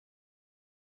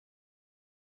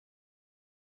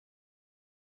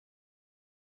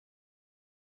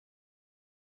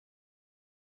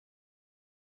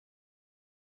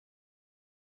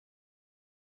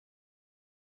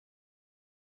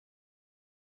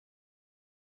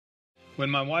When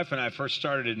my wife and I first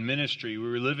started in ministry, we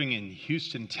were living in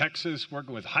Houston, Texas,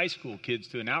 working with high school kids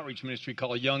through an outreach ministry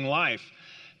called Young Life.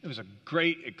 It was a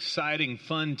great, exciting,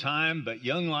 fun time, but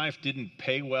Young Life didn't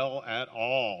pay well at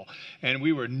all. And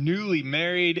we were newly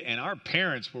married, and our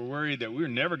parents were worried that we were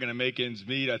never going to make ends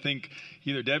meet. I think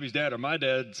either Debbie's dad or my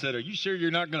dad said, "Are you sure you're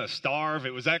not going to starve?"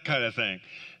 It was that kind of thing.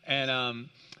 And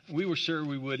we were sure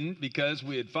we wouldn't, because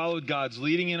we had followed God's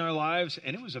leading in our lives,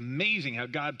 and it was amazing how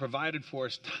God provided for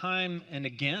us time and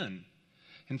again.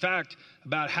 In fact,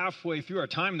 about halfway through our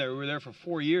time there, we were there for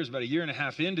 4 years, about a year and a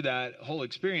half into that whole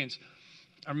experience,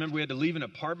 I remember we had to leave an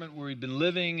apartment where we'd been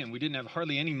living, and we didn't have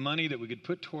hardly any money that we could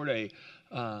put toward a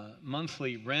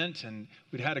monthly rent, and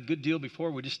we'd had a good deal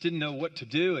before. We just didn't know what to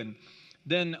do, and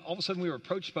then all of a sudden we were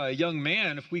approached by a young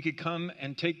man if we could come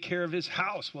and take care of his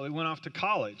house while he went off to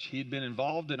college. He had been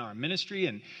involved in our ministry,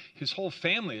 and his whole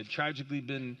family had tragically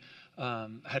been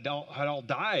had all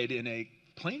died in a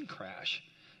plane crash.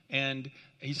 And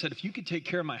he said, "If you could take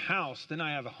care of my house, then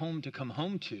I have a home to come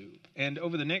home to." And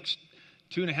over the next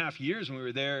 2.5 years when we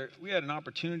were there, we had an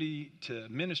opportunity to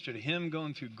minister to him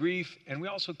going through grief, and we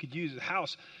also could use the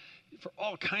house for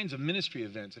all kinds of ministry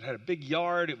events. It had a big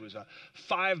yard. It was a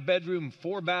 5-bedroom,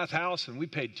 4-bath house, and we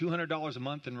paid $200 a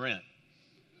month in rent,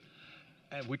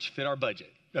 which fit our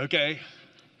budget, okay?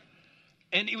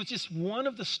 And it was just one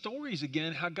of the stories,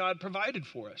 again, how God provided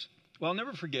for us. Well, I'll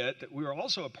never forget that we were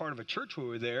also a part of a church when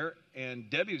we were there, and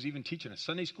Debbie was even teaching a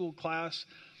Sunday school class,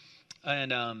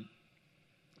 and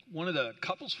one of the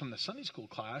couples from the Sunday school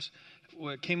class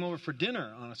came over for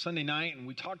dinner on a Sunday night, and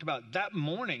we talked about that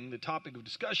morning. The topic of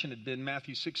discussion had been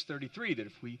Matthew 6:33, that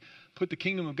if we put the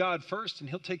kingdom of God first, and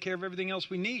he'll take care of everything else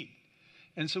we need.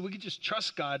 And so we could just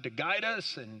trust God to guide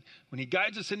us, and when he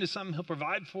guides us into something, he'll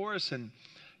provide for us, and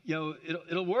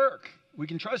it'll work. We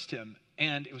can trust him.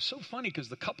 And it was so funny because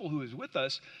the couple who was with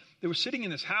us, they were sitting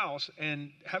in this house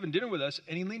and having dinner with us,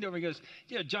 and he leaned over and goes,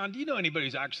 "Yeah, John, do you know anybody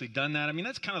who's actually done that? I mean,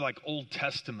 that's kind of like Old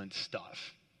Testament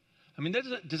stuff. I mean,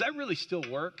 does that really still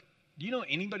work? Do you know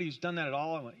anybody who's done that at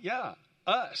all?" I went, "Yeah,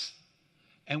 us."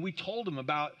 And we told him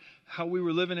about how we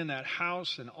were living in that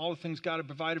house and all the things God had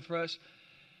provided for us.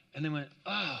 And they went,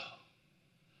 "Oh,"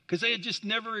 because they had just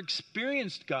never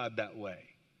experienced God that way.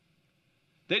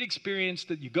 They'd experienced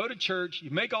that you go to church, you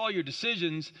make all your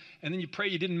decisions, and then you pray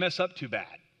you didn't mess up too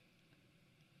bad.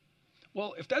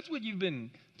 Well, if that's what you've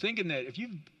been thinking, that if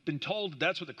you've been told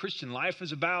that's what the Christian life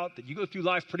is about, that you go through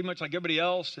life pretty much like everybody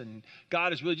else, and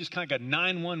God is really just kind of like a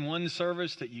 911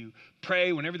 service that you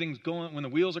pray when everything's going, when the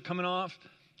wheels are coming off,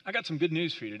 I got some good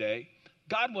news for you today.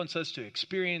 God wants us to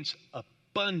experience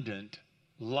abundant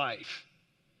life.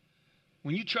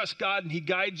 When you trust God and he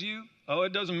guides you,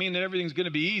 it doesn't mean that everything's going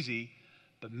to be easy,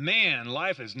 but man,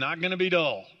 life is not going to be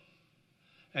dull.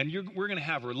 And we're going to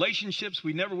have relationships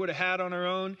we never would have had on our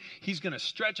own. He's going to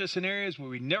stretch us in areas where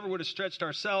we never would have stretched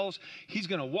ourselves. He's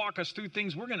going to walk us through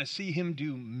things. We're going to see him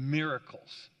do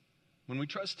miracles when we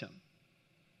trust him.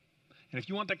 And if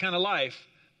you want that kind of life,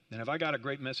 then have I got a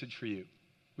great message for you.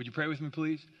 Would you pray with me,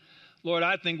 please? Lord,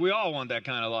 I think we all want that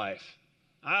kind of life.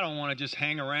 I don't want to just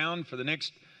hang around for the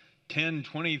next 10,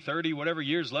 20, 30, whatever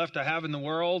years left I have in the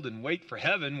world and wait for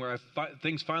heaven where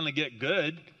things finally get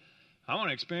good. I want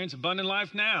to experience abundant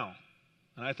life now.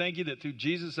 And I thank you that through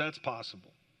Jesus that's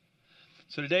possible.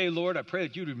 So today, Lord, I pray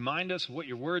that you'd remind us of what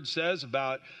your word says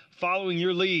about following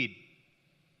your lead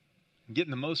and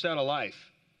getting the most out of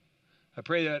life. I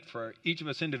pray that for each of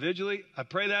us individually. I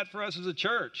pray that for us as a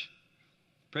church.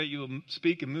 I pray that you will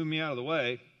speak and move me out of the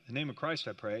way. In the name of Christ,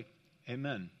 I pray.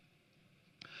 Amen.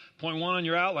 Point 1 on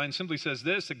your outline simply says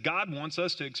this, that God wants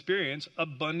us to experience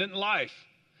abundant life.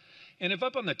 And if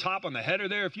up on the top on the header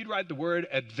there, if you'd write the word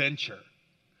adventure.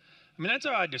 I mean, that's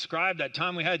how I describe that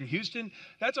time we had in Houston.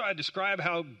 That's how I describe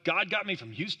how God got me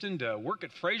from Houston to work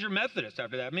at Fraser Methodist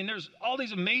after that. I mean, there's all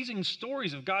these amazing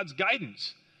stories of God's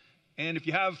guidance. And if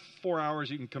you have 4 hours,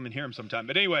 you can come and hear them sometime.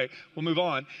 But anyway, we'll move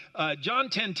on. John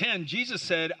 10:10, Jesus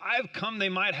said, "I have come they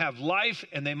might have life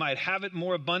and they might have it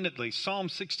more abundantly." Psalm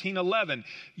 16:11,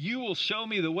 "You will show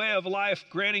me the way of life,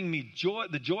 granting me joy,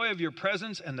 the joy of your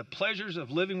presence and the pleasures of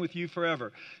living with you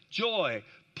forever." Joy,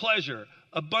 pleasure,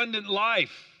 abundant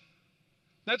life.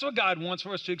 That's what God wants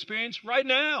for us to experience right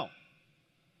now.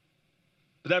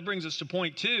 But that brings us to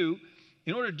point 2.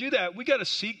 In order to do that, we got to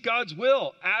seek God's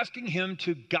will, asking him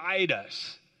to guide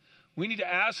us. We need to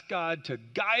ask God to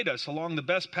guide us along the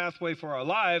best pathway for our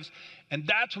lives, and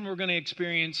that's when we're going to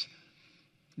experience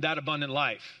that abundant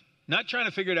life. Not trying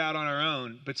to figure it out on our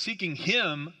own, but seeking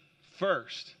him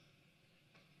first.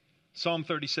 Psalm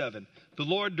 37, "The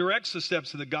Lord directs the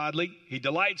steps of the godly. He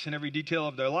delights in every detail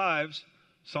of their lives."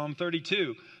 Psalm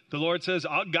 32, The Lord says,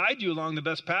 I'll guide you along the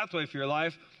best pathway for your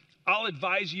life. I'll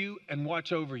advise you and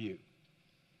watch over you.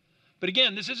 But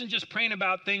again, this isn't just praying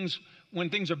about things when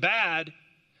things are bad.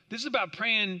 This is about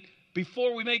praying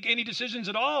before we make any decisions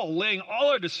at all, laying all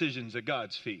our decisions at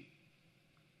God's feet.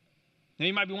 Now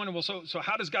you might be wondering, well, so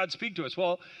how does God speak to us?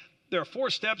 Well, there are 4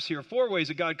 steps here, 4 ways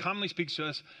that God commonly speaks to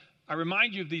us. I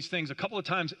remind you of these things a couple of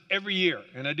times every year,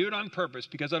 and I do it on purpose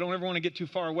because I don't ever want to get too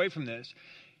far away from this.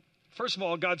 First of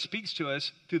all, God speaks to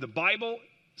us through the Bible.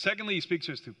 Secondly, he speaks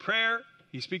to us through prayer.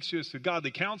 He speaks to us through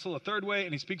godly counsel, a third way,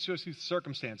 and he speaks to us through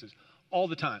circumstances all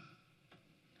the time.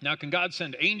 Now, can God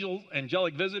send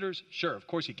angelic visitors? Sure, of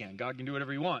course he can. God can do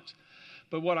whatever he wants.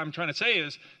 But what I'm trying to say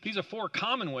is these are 4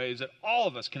 common ways that all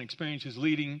of us can experience his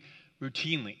leading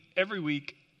routinely, every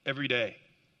week, every day.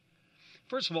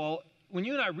 First of all, when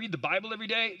you and I read the Bible every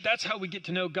day, that's how we get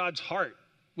to know God's heart.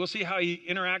 We'll see how he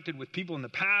interacted with people in the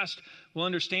past. We'll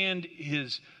understand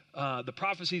the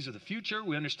prophecies of the future.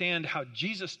 We understand how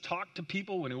Jesus talked to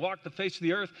people when he walked the face of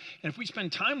the earth. And if we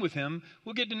spend time with him,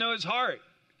 we'll get to know his heart.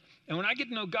 And when I get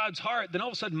to know God's heart, then all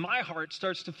of a sudden my heart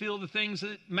starts to feel the things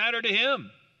that matter to him.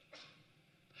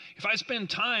 If I spend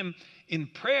time in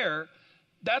prayer,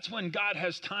 that's when God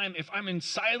has time. If I'm in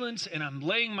silence and I'm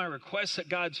laying my requests at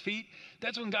God's feet,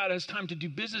 that's when God has time to do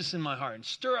business in my heart and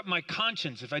stir up my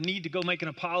conscience if I need to go make an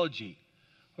apology,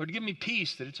 or to give me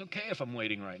peace that it's okay if I'm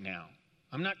waiting right now.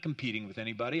 I'm not competing with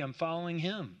anybody. I'm following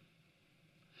him.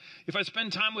 If I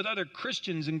spend time with other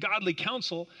Christians in godly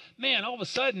counsel, man, all of a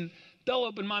sudden, they'll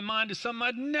open my mind to something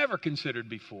I'd never considered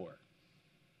before.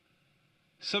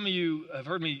 Some of you have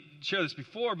heard me share this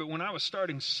before, but when I was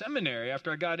starting seminary,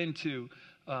 after I got into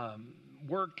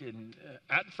work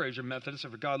at Fraser Methodist,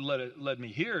 after God led me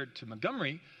here to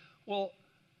Montgomery, well,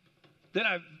 then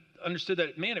I understood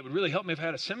that, man, it would really help me if I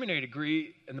had a seminary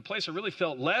degree, and the place I really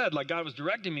felt led, like God was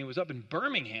directing me, was up in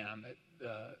Birmingham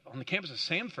on the campus of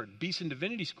Samford, Beeson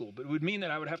Divinity School. But it would mean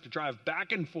that I would have to drive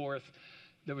back and forth.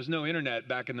 There was no internet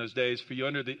back in those days. For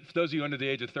those of you under the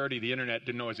age of 30, the internet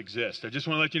didn't always exist. I just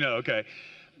want to let you know, okay?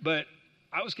 But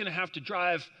I was going to have to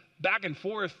drive back and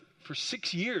forth for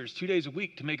 6 years, 2 days a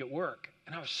week to make it work.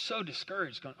 And I was so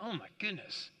discouraged, going, oh my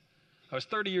goodness. I was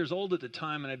 30 years old at the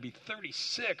time, and I'd be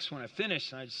 36 when I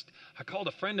finished. And I called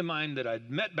a friend of mine that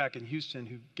I'd met back in Houston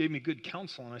who gave me good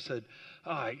counsel. And I said,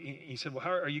 he said, well,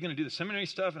 how are you going to do the seminary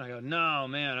stuff? And I go, no,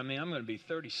 man, I'm going to be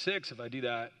 36 if I do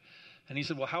that. And he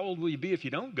said, well, how old will you be if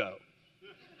you don't go?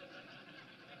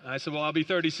 And I said, well, I'll be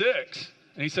 36.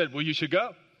 And he said, well, you should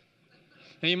go.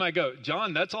 And you might go,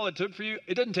 John, that's all it took for you?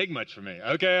 It doesn't take much for me.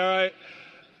 Okay, all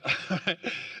right.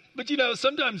 But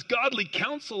sometimes godly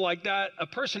counsel like that, a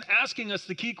person asking us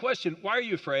the key question, why are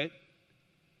you afraid?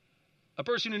 A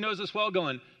person who knows us well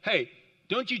going, hey,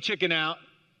 don't you chicken out.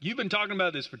 You've been talking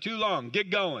about this for too long. Get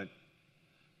going.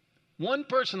 One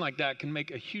person like that can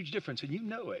make a huge difference, and you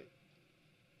know it.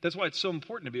 That's why it's so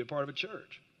important to be a part of a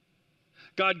church.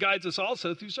 God guides us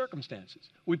also through circumstances.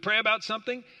 We pray about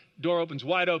something, door opens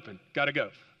wide open, got to go.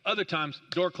 Other times,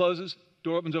 door closes,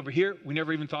 door opens over here, we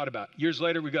never even thought about. Years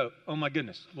later, we go, oh my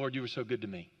goodness, Lord, you were so good to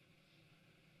me.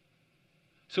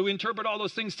 So we interpret all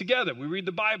those things together. We read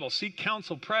the Bible, seek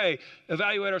counsel, pray,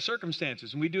 evaluate our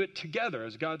circumstances, and we do it together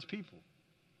as God's people.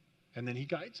 And then he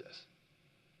guides us.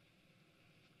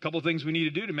 A couple of things we need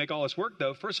to do to make all this work,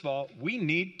 though. First of all, we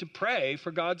need to pray for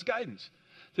God's guidance.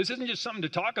 This isn't just something to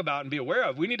talk about and be aware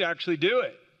of. We need to actually do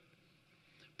it.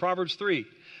 Proverbs 3,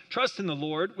 trust in the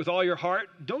Lord with all your heart.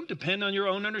 Don't depend on your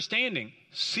own understanding.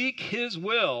 Seek his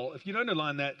will. If you'd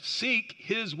underline that, seek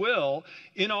his will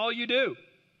in all you do.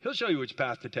 He'll show you which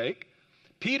path to take.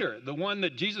 Peter, the one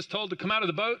that Jesus told to come out of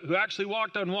the boat, who actually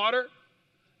walked on water,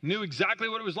 knew exactly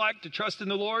what it was like to trust in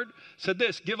the Lord, said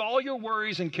this, give all your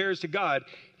worries and cares to God.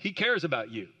 He cares about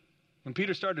you. When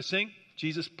Peter started to sink,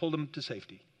 Jesus pulled him to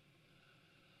safety.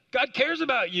 God cares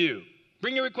about you.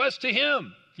 Bring your request to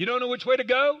him. You don't know which way to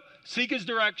go? Seek his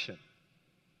direction.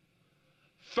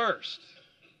 First.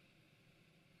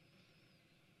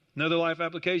 Another life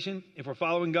application, if we're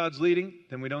following God's leading,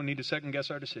 then we don't need to second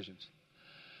guess our decisions.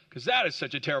 Because that is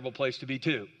such a terrible place to be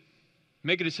too.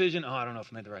 Make a decision, I don't know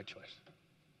if I made the right choice.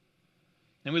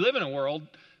 And we live in a world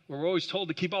where we're always told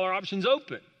to keep all our options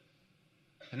open.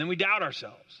 And then we doubt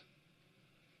ourselves.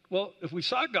 Well, if we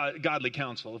sought godly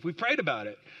counsel, if we prayed about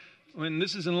it, when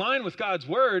this is in line with God's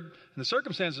word and the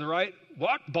circumstances are right,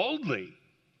 walk boldly.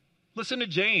 Listen to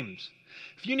James.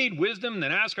 If you need wisdom,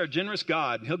 then ask our generous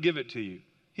God, and he'll give it to you.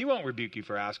 He won't rebuke you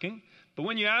for asking. But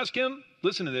when you ask him,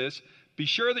 listen to this, be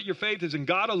sure that your faith is in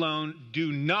God alone.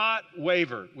 Do not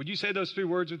waver. Would you say those 3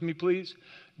 words with me, please?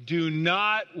 Do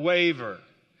not waver.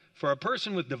 For a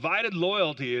person with divided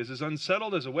loyalty is as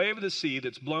unsettled as a wave of the sea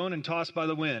that's blown and tossed by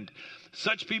the wind.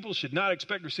 Such people should not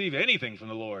expect to receive anything from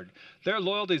the Lord. Their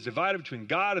loyalty is divided between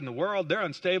God and the world. They're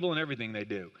unstable in everything they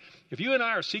do. If you and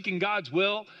I are seeking God's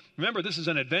will, remember this is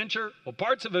an adventure. Well,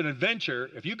 parts of an adventure,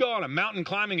 if you go on a mountain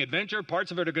climbing adventure, parts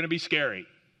of it are going to be scary.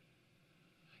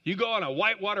 You go on a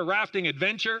whitewater rafting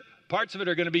adventure, parts of it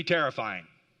are going to be terrifying.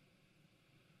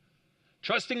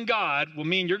 Trusting God will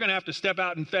mean you're going to have to step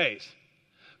out in faith.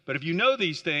 But if you know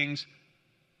these things,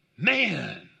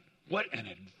 man, what an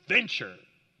adventure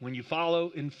when you follow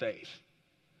in faith.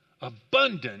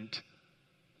 Abundant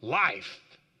life.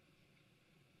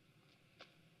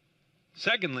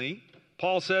 Secondly,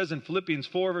 Paul says in Philippians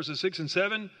 4, verses 6 and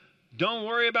 7, don't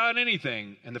worry about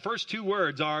anything. And the first two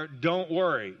words are, don't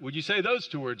worry. Would you say those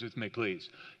two words with me, please?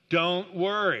 Don't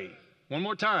worry. One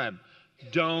more time.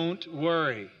 Don't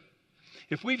worry.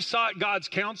 If we've sought God's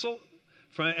counsel,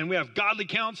 and we have godly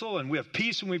counsel, and we have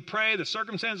peace when we pray, the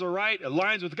circumstances are right,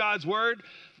 aligns with God's word,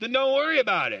 then don't worry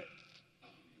about it.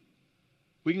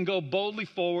 We can go boldly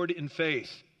forward in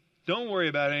faith. Don't worry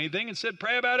about anything. Instead,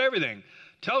 pray about everything.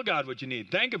 Tell God what you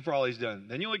need. Thank him for all he's done.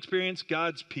 Then you'll experience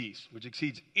God's peace, which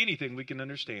exceeds anything we can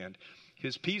understand.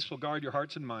 His peace will guard your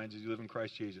hearts and minds as you live in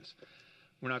Christ Jesus.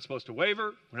 We're not supposed to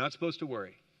waver. We're not supposed to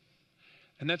worry.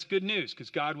 And that's good news because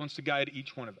God wants to guide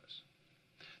each one of us.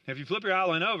 Now, if you flip your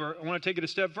outline over, I want to take it a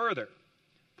step further.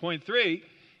 Point 3,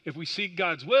 if we seek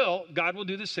God's will, God will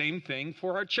do the same thing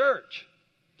for our church.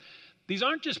 These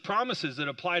aren't just promises that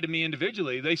apply to me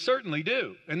individually. They certainly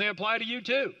do, and they apply to you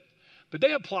too. But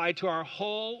they apply to our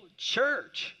whole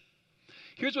church.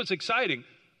 Here's what's exciting.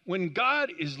 When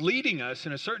God is leading us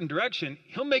in a certain direction,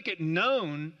 he'll make it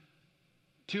known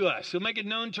to us. He'll make it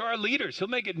known to our leaders. He'll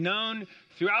make it known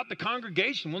throughout the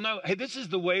congregation. We'll know, hey, this is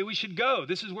the way we should go.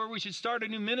 This is where we should start a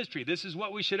new ministry. This is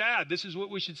what we should add. This is what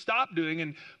we should stop doing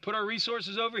and put our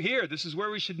resources over here. This is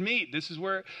where we should meet. This is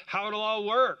how it'll all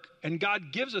work. And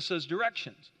God gives us those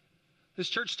directions. This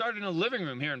church started in a living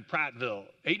room here in Prattville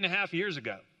 8.5 years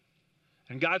ago.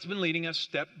 And God's been leading us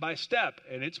step by step.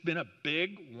 And it's been a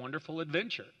big, wonderful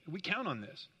adventure. We count on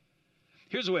this.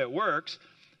 Here's the way it works.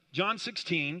 John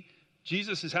 16,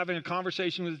 Jesus is having a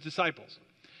conversation with his disciples.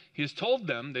 He has told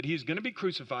them that he's going to be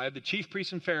crucified. The chief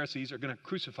priests and Pharisees are going to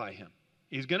crucify him.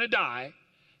 He's going to die,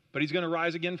 but he's going to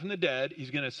rise again from the dead.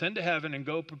 He's going to ascend to heaven and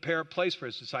go prepare a place for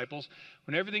his disciples.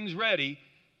 When everything's ready,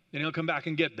 then he'll come back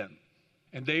and get them.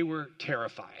 And they were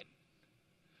terrified.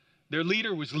 Their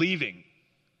leader was leaving.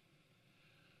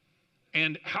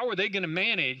 And how are they going to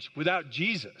manage without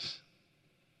Jesus?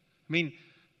 I mean,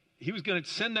 he was going to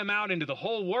send them out into the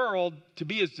whole world to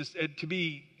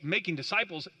be making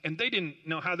disciples, and they didn't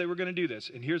know how they were going to do this.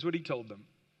 And here's what he told them.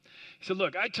 He said,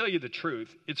 look, I tell you the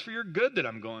truth. It's for your good that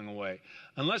I'm going away.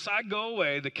 Unless I go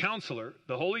away, the counselor,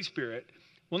 the Holy Spirit,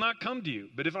 will not come to you.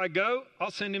 But if I go, I'll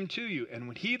send him to you. And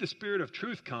when he, the Spirit of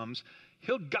truth, comes,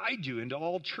 he'll guide you into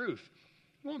all truth.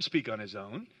 He won't speak on his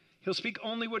own. He'll speak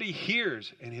only what he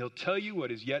hears, and he'll tell you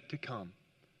what is yet to come.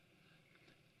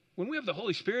 When we have the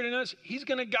Holy Spirit in us, he's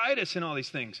going to guide us in all these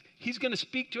things. He's going to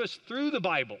speak to us through the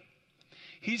Bible.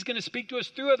 He's going to speak to us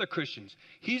through other Christians.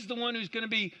 He's the one who's going to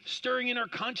be stirring in our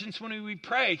conscience when we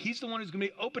pray. He's the one who's going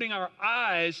to be opening our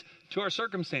eyes to our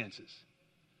circumstances.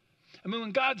 I mean,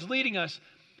 when God's leading us,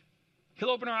 he'll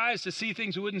open our eyes to see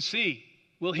things we wouldn't see.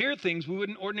 We'll hear things we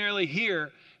wouldn't ordinarily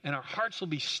hear, and our hearts will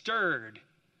be stirred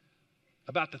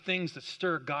about the things that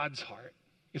stir God's heart.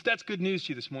 If that's good news to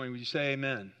you this morning, would you say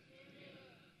amen?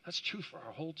 That's true for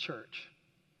our whole church.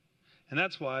 And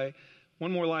that's why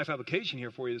one more life application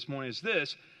here for you this morning is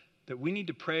this, that we need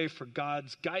to pray for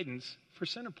God's guidance for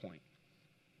Centerpoint.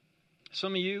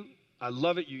 Some of you, I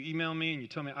love it. You email me and you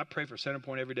tell me, I pray for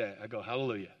Centerpoint every day. I go,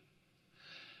 hallelujah.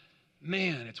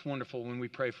 Man, it's wonderful when we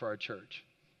pray for our church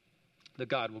that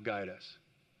God will guide us.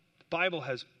 The Bible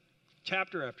has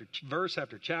chapter after verse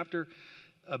after chapter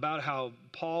about how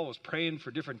Paul was praying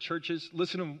for different churches.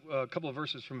 Listen to a couple of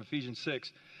verses from Ephesians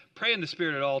 6. Pray in the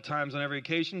Spirit at all times on every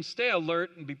occasion. Stay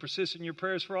alert and be persistent in your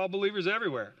prayers for all believers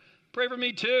everywhere. Pray for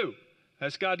me too.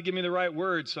 Ask God to give me the right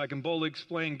words so I can boldly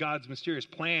explain God's mysterious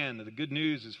plan that the good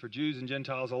news is for Jews and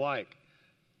Gentiles alike.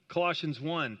 Colossians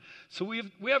 1. So we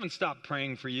haven't stopped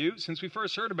praying for you since we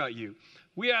first heard about you.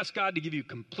 We ask God to give you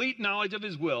complete knowledge of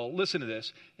his will, listen to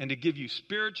this, and to give you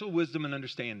spiritual wisdom and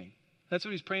understanding. That's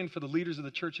what he's praying for the leaders of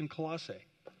the church in Colossae.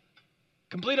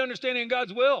 Complete understanding of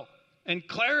God's will and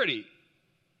clarity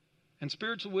and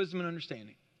spiritual wisdom and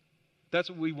understanding. That's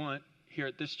what we want here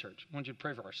at this church. I want you to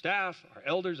pray for our staff, our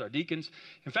elders, our deacons.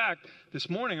 In fact, this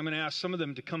morning I'm going to ask some of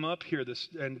them to come up here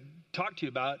and talk to you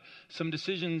about some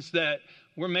decisions that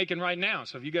we're making right now.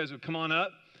 So if you guys would come on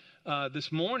up.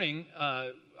 this morning,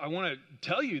 I want to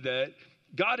tell you that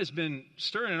God has been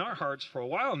stirring in our hearts for a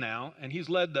while now, and he's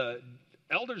led the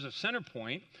elders of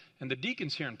Centerpoint and the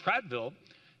deacons here in Prattville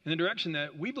in the direction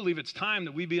that we believe it's time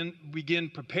that we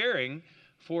begin preparing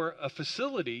for a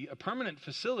facility, a permanent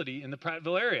facility in the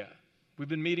Prattville area. We've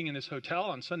been meeting in this hotel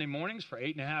on Sunday mornings for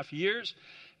 8.5 years,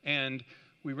 and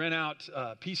we rent out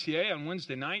PCA on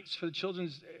Wednesday nights for the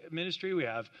children's ministry. We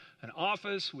have an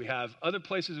office. We have other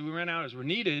places that we rent out as we're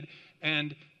needed,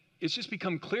 and it's just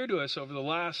become clear to us over the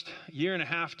last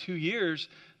 1.5 to 2 years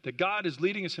that God is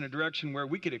leading us in a direction where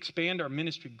we could expand our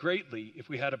ministry greatly if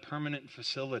we had a permanent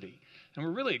facility. And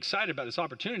we're really excited about this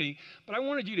opportunity, but I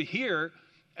wanted you to hear,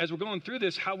 as we're going through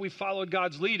this, how we followed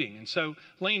God's leading. And so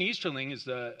Lane Easterling is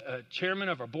the chairman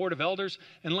of our board of elders.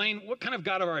 And Lane, what kind of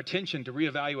got our attention to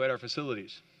reevaluate our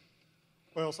facilities?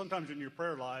 Well, sometimes in your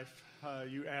prayer life,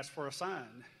 you ask for a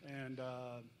sign, and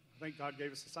I think God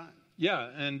gave us a sign. Yeah,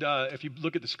 and if you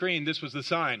look at the screen, this was the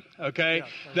sign, okay?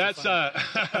 Yeah,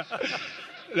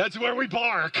 That's where we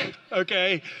park,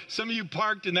 okay? Some of you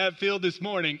parked in that field this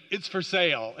morning. It's for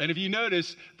sale. And if you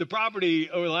notice, the property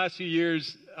over the last few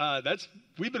years,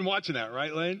 we've been watching that,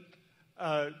 right, Lane?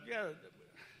 Yeah,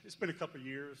 it's been a couple of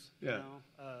years. Yeah.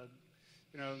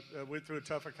 Went through a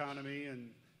tough economy, and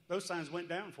those signs went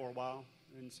down for a while,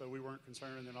 and so we weren't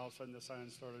concerned, and then all of a sudden the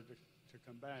signs started to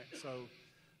come back. So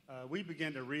we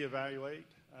began to reevaluate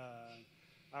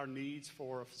our needs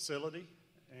for a facility,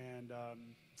 and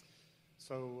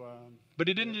But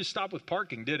it didn't just stop with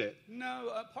parking, did it?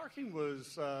 No, parking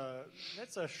was,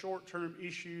 that's a short-term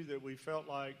issue that we felt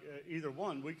like either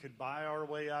one, we could buy our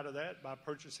way out of that by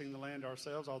purchasing the land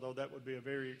ourselves, although that would be a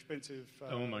very expensive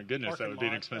oh my goodness, that would be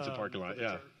an expensive parking lot,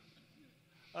 yeah.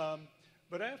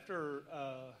 But after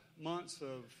months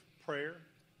of prayer,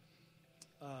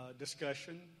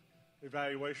 discussion,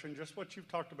 evaluation, just what you've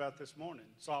talked about this morning,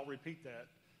 so I'll repeat that.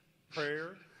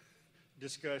 Prayer,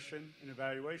 discussion, and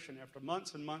evaluation. After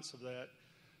months and months of that,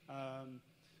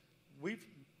 we've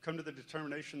come to the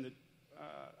determination that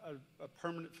a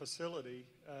permanent facility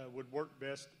would work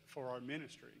best for our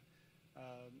ministry.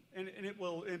 And it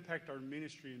will impact our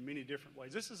ministry in many different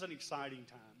ways. This is an exciting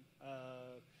time.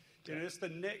 And it's the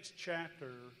next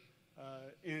chapter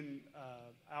in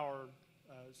our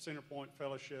Centerpoint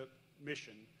Fellowship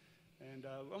mission. And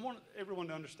I want everyone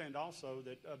to understand also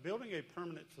that building a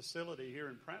permanent facility here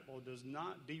in Prattville does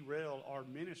not derail our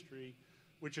ministry,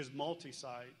 which is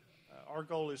multi-site. Our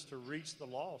goal is to reach the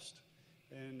lost,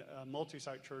 and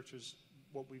multi-site church is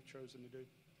what we've chosen to do.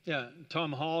 Yeah,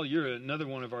 Tom Hall, you're another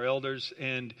one of our elders,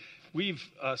 and we've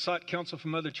sought counsel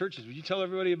from other churches. Would you tell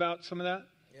everybody about some of that?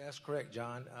 Yeah, that's correct,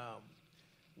 John.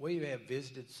 We have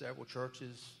visited several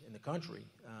churches in the country,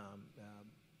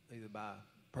 either by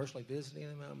personally visiting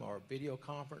them or video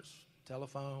conference,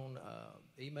 telephone,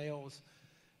 emails,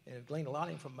 and have gleaned a lot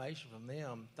of information from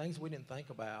them, things we didn't think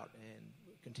about, and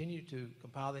continue to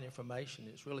compile that information.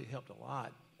 It's really helped a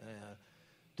lot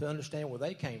to understand where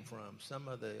they came from. Some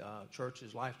of the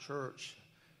churches, Life Church,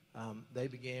 they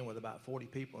began with about 40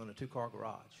 people in a 2-car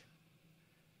garage,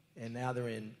 and now they're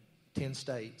in 10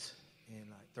 states and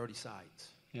like 30 sites.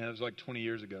 Yeah, it was like 20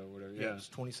 years ago or whatever. Yeah, it was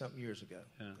 20-something years ago.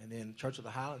 Yeah. And then Church of the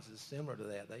Highlands is similar to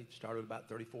that. They started with about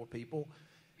 34 people,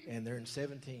 and they're in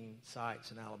 17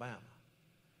 sites in Alabama.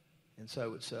 And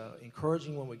so it's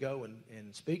encouraging when we go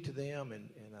and speak to them and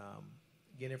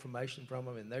get information from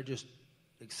them, and they're just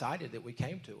excited that we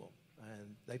came to them.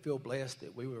 And they feel blessed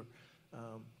that we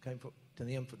came to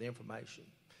them for the information.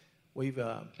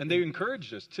 And they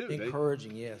encouraged us, too.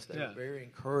 Encouraging, yes. They were very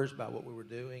encouraged by what we were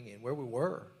doing and where we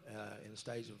were in the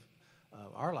stage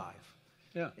of our life.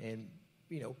 Yeah. And,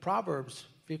 Proverbs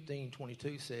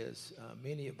 15:22 says,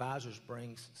 many advisors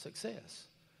bring success.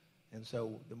 And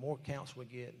so the more counsel we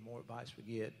get, the more advice we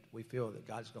get, we feel that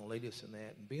God's going to lead us in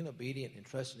that. And being obedient and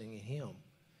trusting in Him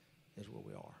is where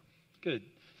we are. Good.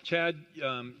 Chad,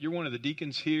 you're one of the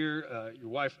deacons here. Your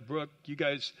wife, Brooke, you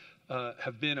guys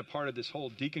have been a part of this whole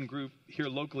deacon group here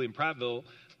locally in Prattville.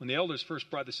 When the elders first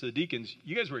brought this to the deacons,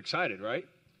 you guys were excited, right?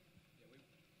 Yeah,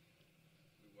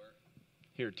 we were.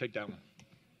 Here, take that one.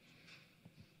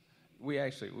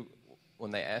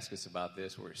 When they asked us about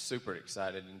this, we're super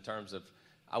excited in terms of,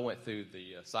 I went through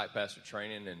the site pastor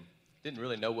training and didn't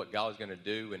really know what God was going to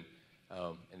do.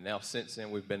 And now since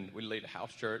then, we lead a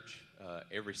house church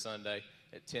every Sunday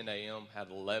at 10 a.m., had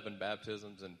 11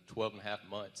 baptisms in 12 and a half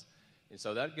months. And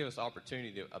so that give us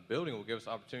opportunity. A building will give us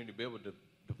opportunity to be able to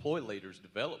deploy leaders,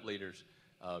 develop leaders,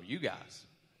 you guys,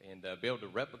 and be able to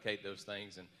replicate those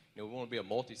things. And we want to be a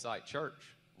multi-site church.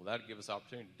 Well, that'll give us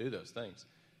opportunity to do those things.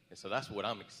 And so that's what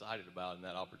I'm excited about in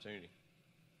that opportunity.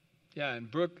 Yeah,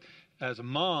 and Brooke, as a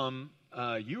mom,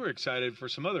 you were excited for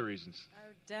some other reasons.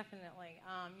 Oh, definitely.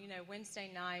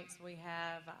 Wednesday nights we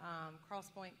have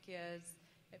Crosspoint Kids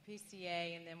at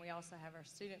PCA, and then we also have our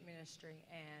student ministry.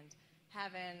 And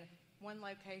having one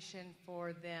location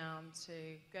for them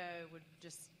to go would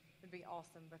be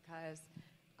awesome, because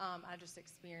I just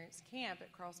experienced camp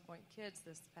at Crosspoint Kids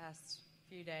this past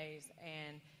few days,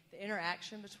 and the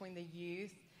interaction between the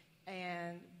youth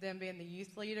and them being the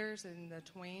youth leaders and the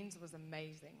tweens was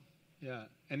amazing. Yeah,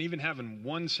 and even having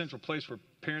one central place where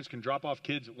parents can drop off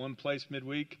kids at one place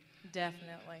midweek.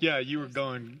 Definitely. Yeah, you were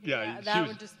going. Yeah, that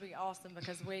would just be awesome,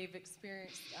 because we've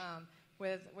experienced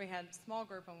we had small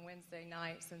group on Wednesday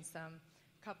nights, and some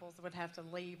couples would have to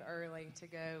leave early to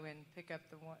go and pick up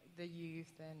the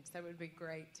youth, and so it would be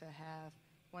great to have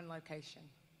one location.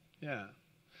 Yeah.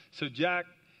 So Jack,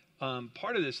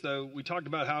 part of this, though, we talked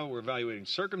about how we're evaluating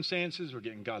circumstances, we're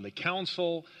getting godly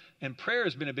counsel, and prayer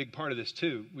has been a big part of this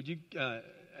too. Would you?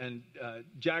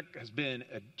 Jack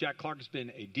Clark has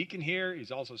been a deacon here. He's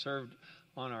also served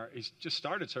he's just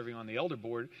started serving on the elder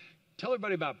board. Tell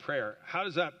everybody about prayer. How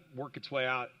does that work its way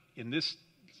out in this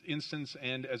instance,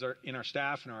 and in our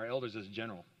staff and our elders as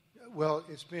general? Well,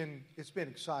 it's been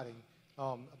exciting.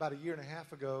 About a year and a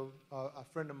half ago, a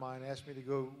friend of mine asked me to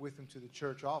go with him to the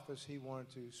church office. He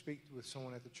wanted to speak with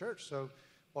someone at the church. So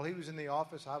while he was in the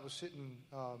office, I was sitting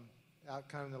out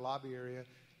kind of in the lobby area,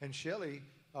 and Shelley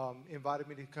invited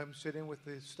me to come sit in with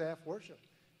the staff worship.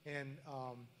 And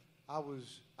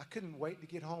I couldn't wait to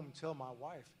get home and tell my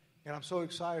wife. And I'm so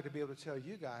excited to be able to tell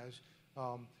you guys,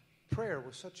 prayer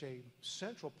was such a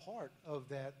central part of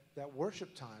that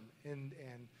worship time. And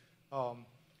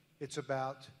it's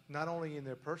about not only in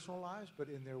their personal lives, but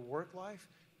in their work life.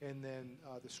 And then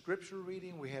the scripture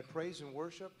reading, we had praise and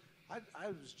worship. I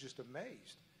was just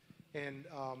amazed. And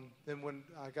then when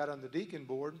I got on the deacon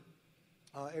board,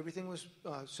 everything was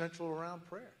central around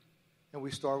prayer. And we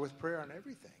start with prayer on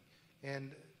everything.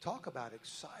 And talk about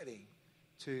exciting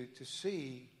to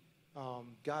see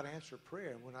God answer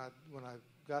prayer. When I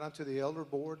got onto the elder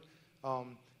board,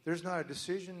 there's not a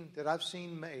decision that I've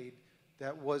seen made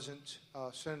that wasn't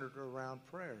centered around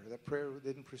prayer. That prayer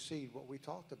didn't precede what we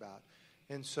talked about.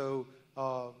 And so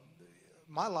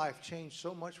my life changed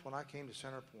so much when I came to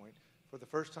Centerpoint. For the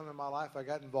first time in my life, I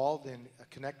got involved in a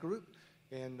connect group.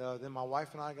 And then my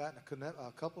wife and I got in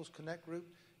a couples connect group.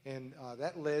 And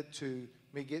that led to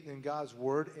me getting in God's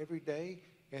Word every day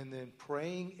and then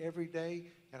praying every day.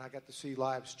 And I got to see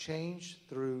lives change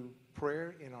through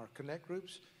prayer in our connect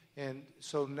groups. And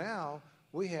so now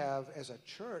we have, as a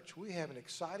church, we have an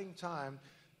exciting time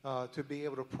to be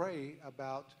able to pray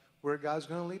about where God's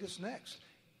going to lead us next.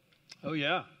 Oh,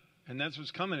 yeah. And that's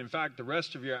what's coming. In fact, the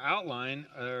rest of your outline,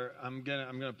 I'm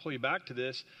gonna pull you back to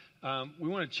this. We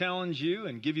want to challenge you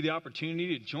and give you the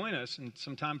opportunity to join us in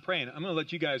some time praying. I'm going to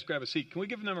let you guys grab a seat. Can we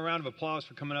give them a round of applause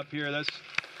for coming up here? That's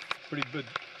pretty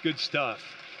good stuff.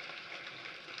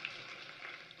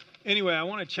 Anyway, I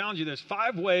want to challenge you. There's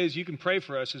 5 ways you can pray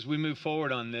for us as we move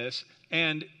forward on this.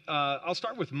 And I'll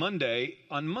start with Monday.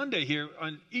 On Monday here,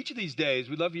 on each of these days,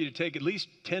 we'd love for you to take at least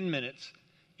 10 minutes,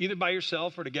 either by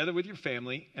yourself or together with your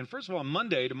family. And first of all, on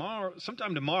Monday,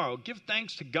 sometime tomorrow, give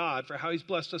thanks to God for how He's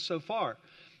blessed us so far.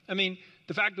 I mean,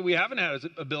 the fact that we haven't had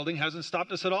a building hasn't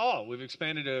stopped us at all. We've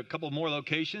expanded to a couple more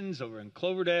locations over in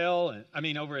Cloverdale,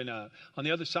 over in on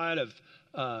the other side of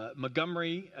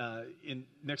Montgomery,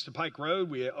 next to Pike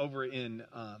Road. Over in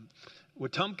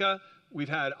Wetumpka. We've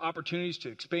had opportunities to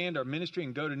expand our ministry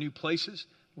and go to new places.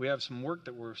 We have some work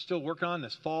that we're still working on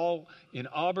this fall in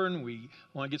Auburn. We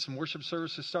want to get some worship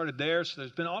services started there. So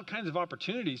there's been all kinds of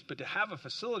opportunities, but to have a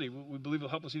facility, we believe will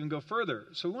help us even go further.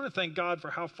 So we want to thank God for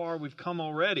how far we've come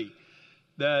already,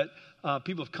 that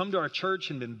people have come to our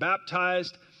church and been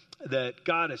baptized, that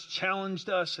God has challenged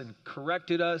us and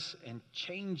corrected us and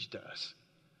changed us.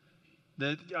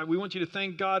 That we want you to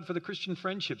thank God for the Christian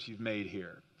friendships you've made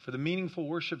here, for the meaningful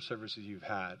worship services you've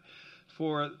had,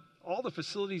 for all the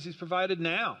facilities He's provided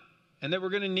now and that we're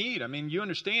going to need. I mean, you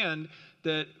understand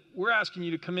that we're asking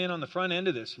you to come in on the front end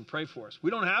of this and pray for us.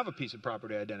 We don't have a piece of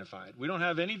property identified. We don't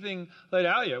have anything laid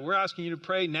out yet. We're asking you to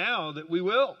pray now that we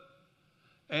will.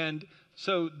 And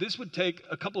so this would take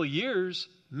a couple of years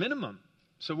minimum.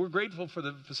 So we're grateful for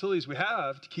the facilities we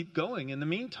have to keep going in the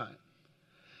meantime.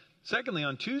 Secondly,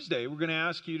 on Tuesday, we're going to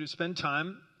ask you to spend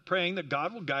time praying that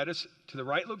God will guide us to the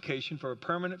right location for a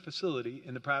permanent facility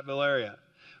in the Prattville area.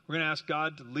 We're going to ask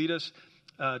God to lead us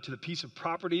to the piece of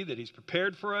property that He's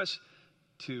prepared for us,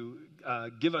 to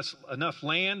give us enough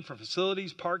land for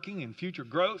facilities, parking, and future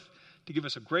growth, to give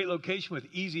us a great location with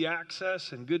easy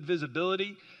access and good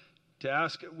visibility.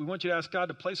 We want you to ask God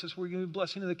to place us where we're going to be a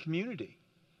blessing to the community.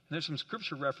 there's some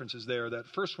scripture references there. That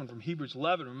first one from Hebrews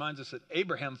 11 reminds us that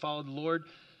Abraham followed the Lord,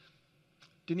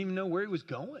 didn't even know where he was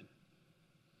going.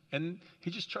 And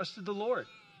he just trusted the Lord.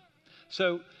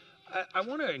 So I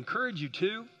want to encourage you,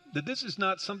 too, that this is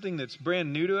not something that's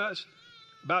brand new to us.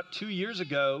 About 2 years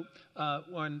ago,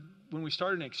 when we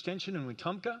started an extension in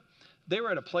Wetumpka, they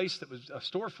were at a place that was a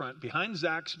storefront behind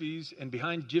Zaxby's and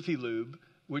behind Jiffy Lube,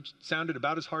 which sounded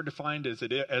about as hard to find as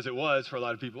it was for a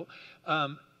lot of people.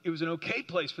 It was an okay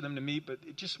place for them to meet, but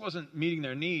it just wasn't meeting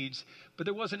their needs. But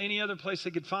there wasn't any other place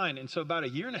they could find. And so about a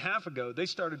year and a half ago, they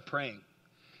started praying.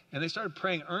 And they started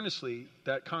praying earnestly,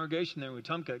 that congregation there in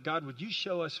Wetumpka, God, would you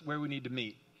show us where we need to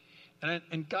meet?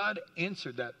 And God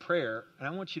answered that prayer. And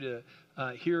I want you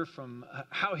to hear from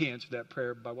how he answered that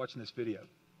prayer by watching this video.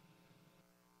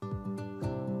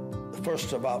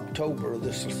 1st of October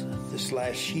this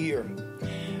last year,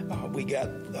 we got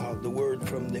the word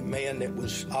from the man that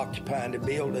was occupying the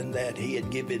building that he had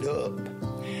given it up.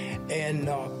 And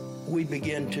we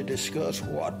began to discuss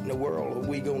what in the world are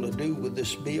we going to do with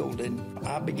this building.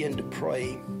 I began to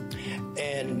pray,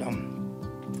 and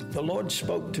the Lord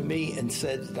spoke to me and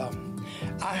said,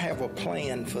 I have a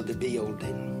plan for the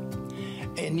building.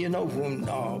 And you know, when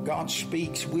God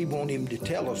speaks, we want him to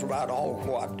tell us right off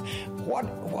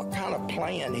what kind of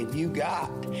plan have you got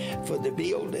for the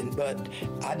building. But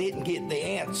I didn't get the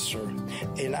answer.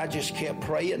 And I just kept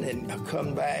praying and I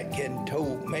come back and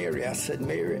told Mary, I said,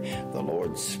 Mary, the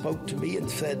Lord spoke to me and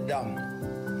said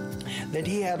that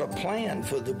he had a plan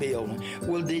for the building.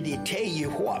 Well, did he tell you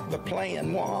what the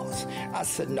plan was? I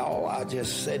said, no, I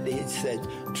just said, he said,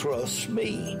 trust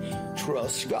me,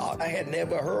 trust God. I had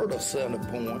never heard of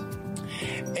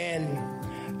Centerpoint.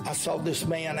 And I saw this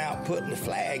man out putting the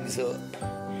flags up.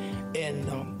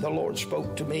 And the Lord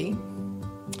spoke to me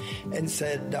and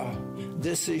said,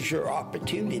 this is your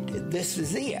opportunity. This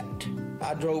is it.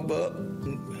 I drove up,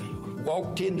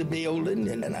 walked in the building,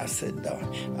 and then I said,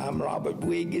 I'm Robert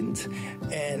Wiggins,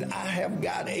 and I have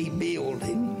got a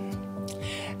building,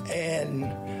 and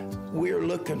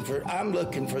I'm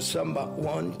looking for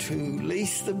someone to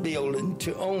lease the building,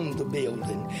 to own the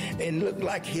building. And it looked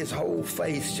like his whole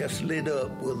face just lit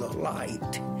up with a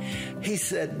light. He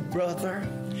said, brother,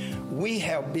 we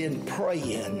have been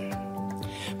praying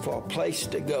for a place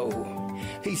to go.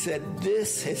 He said,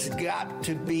 this has got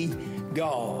to be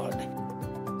God.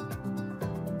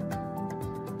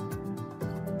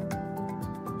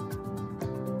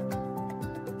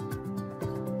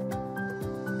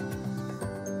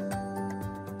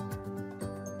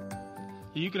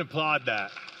 You can applaud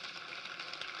that.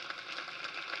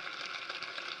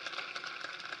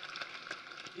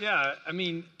 Yeah, I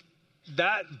mean,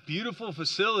 that beautiful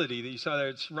facility that you saw there,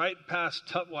 it's right past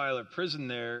Tutwiler Prison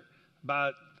there,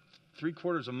 about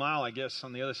 3/4 of a mile, I guess,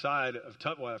 on the other side of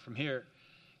Tutwiler from here.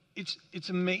 It's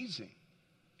amazing.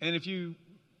 And if you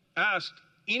asked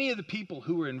any of the people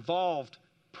who were involved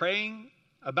praying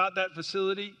about that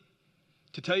facility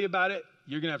to tell you about it,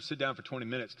 you're going to have to sit down for 20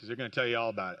 minutes because they're going to tell you all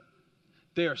about it.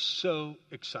 They are so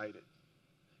excited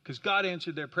because God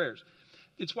answered their prayers.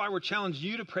 It's why we're challenging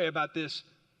you to pray about this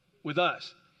with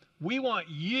us. We want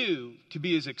you to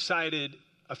be as excited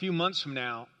a few months from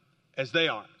now as they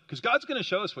are because God's going to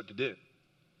show us what to do.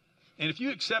 And if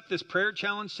you accept this prayer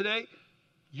challenge today,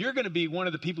 you're going to be one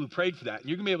of the people who prayed for that. And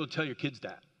you're going to be able to tell your kids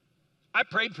that. I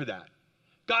prayed for that.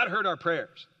 God heard our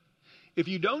prayers. If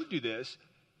you don't do this,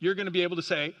 you're going to be able to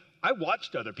say, I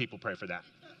watched other people pray for that.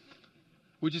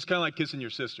 Which is kind of like kissing your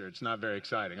sister. It's not very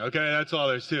exciting. Okay, that's all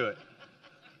there's to it.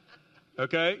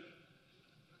 Okay?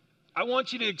 I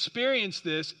want you to experience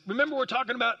this. Remember, we're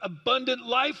talking about abundant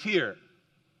life here.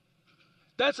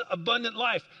 That's abundant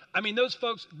life. I mean, those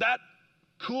folks, that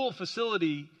cool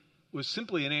facility was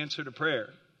simply an answer to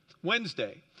prayer.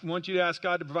 Wednesday, I want you to ask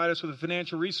God to provide us with the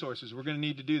financial resources. We're going to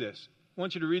need to do this. I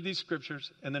want you to read these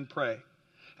scriptures and then pray.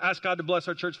 Ask God to bless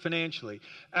our church financially.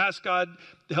 Ask God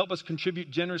to help us contribute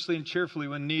generously and cheerfully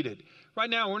when needed. Right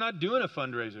now, we're not doing a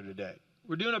fundraiser today.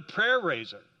 We're doing a prayer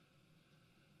raiser.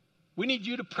 We need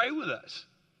you to pray with us.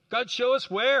 God, show us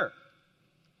where.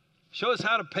 Show us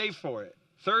how to pay for it.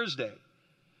 Thursday,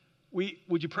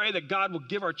 would you pray that God will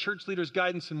give our church leaders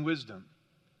guidance and wisdom?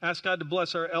 Ask God to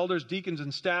bless our elders, deacons,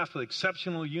 and staff with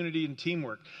exceptional unity and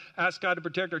teamwork. Ask God to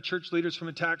protect our church leaders from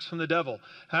attacks from the devil.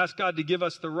 Ask God to give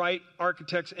us the right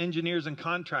architects, engineers, and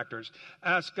contractors.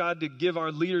 Ask God to give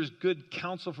our leaders good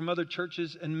counsel from other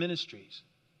churches and ministries.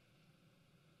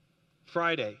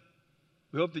 Friday,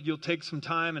 we hope that you'll take some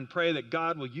time and pray that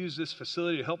God will use this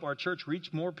facility to help our church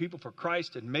reach more people for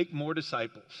Christ and make more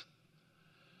disciples.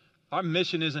 Our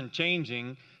mission isn't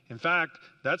changing, In fact,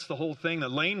 that's the whole thing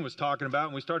that Lane was talking about,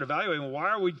 and we started evaluating, well, why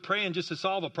are we praying just to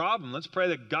solve a problem? Let's pray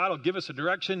that God will give us a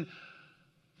direction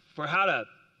for how to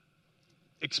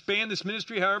expand this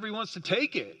ministry however he wants to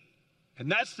take it. And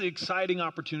that's the exciting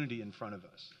opportunity in front of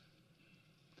us.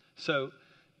 So,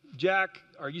 Jack,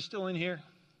 are you still in here?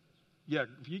 Yeah,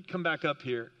 if you come back up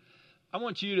here, I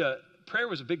want you to, prayer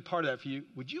was a big part of that for you.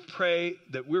 Would you pray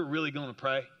that we're really going to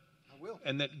pray? I will.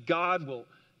 And that God will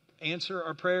answer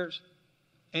our prayers?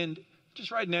 And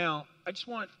just right now, I just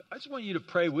want you to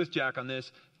pray with Jack on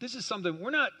this. This is something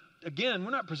we're not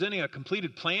presenting a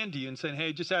completed plan to you and saying,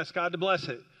 hey, just ask God to bless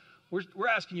it. We're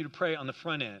asking you to pray on the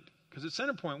front end. Because at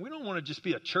Centerpoint, we don't want to just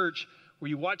be a church where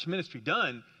you watch ministry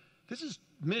done. This is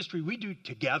ministry we do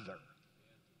together.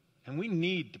 And we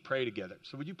need to pray together.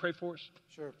 So would you pray for us?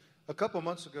 Sure. A couple of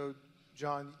months ago,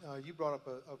 John, you brought up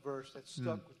a verse that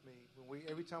stuck with me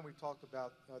every time we talked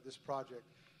about this project.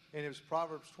 And it was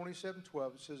Proverbs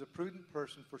 27:12. It says, a prudent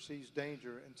person foresees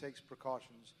danger and takes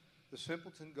precautions. The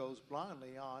simpleton goes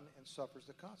blindly on and suffers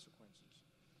the consequences.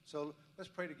 So let's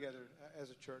pray together as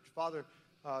a church. Father,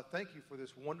 thank you for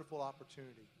this wonderful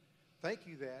opportunity. Thank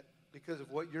you that because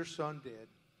of what your son did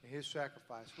and his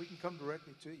sacrifice, we can come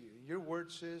directly to you. And your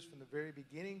word says from the very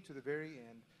beginning to the very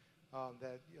end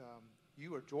that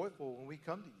you are joyful when we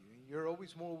come to you. And you're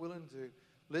always more willing to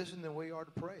listen than we are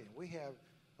to pray. And we have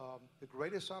the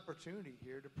greatest opportunity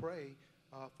here to pray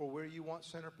for where you want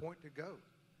Centerpoint to go.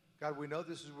 God, we know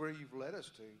this is where you've led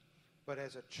us to, but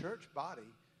as a church body,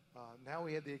 now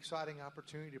we have the exciting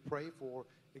opportunity to pray for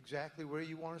exactly where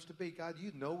you want us to be. God,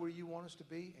 you know where you want us to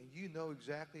be, and you know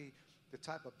exactly the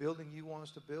type of building you want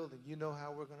us to build, and you know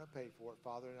how we're going to pay for it,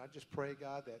 Father. And I just pray,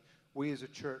 God, that we as a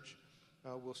church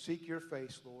will seek your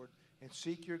face, Lord, and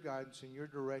seek your guidance and your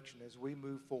direction as we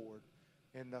move forward.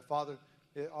 And, Father,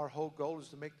 our whole goal is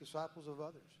to make disciples of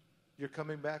others. You're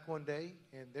coming back one day,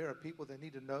 and there are people that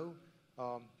need to know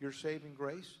your saving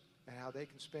grace and how they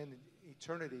can spend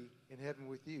eternity in heaven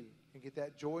with you and get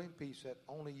that joy and peace that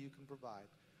only you can provide.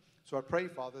 So I pray,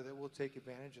 Father, that we'll take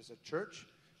advantage as a church.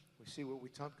 We see what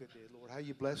Wetumpka did, Lord, how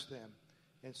you blessed them.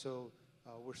 And so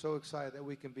we're so excited that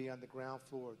we can be on the ground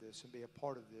floor of this and be a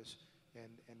part of this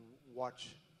and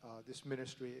watch this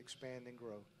ministry expand and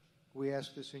grow. We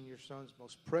ask this in your Son's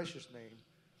most precious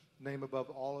name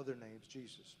above all other names,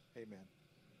 Jesus. Amen.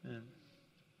 Amen.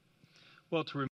 Well, to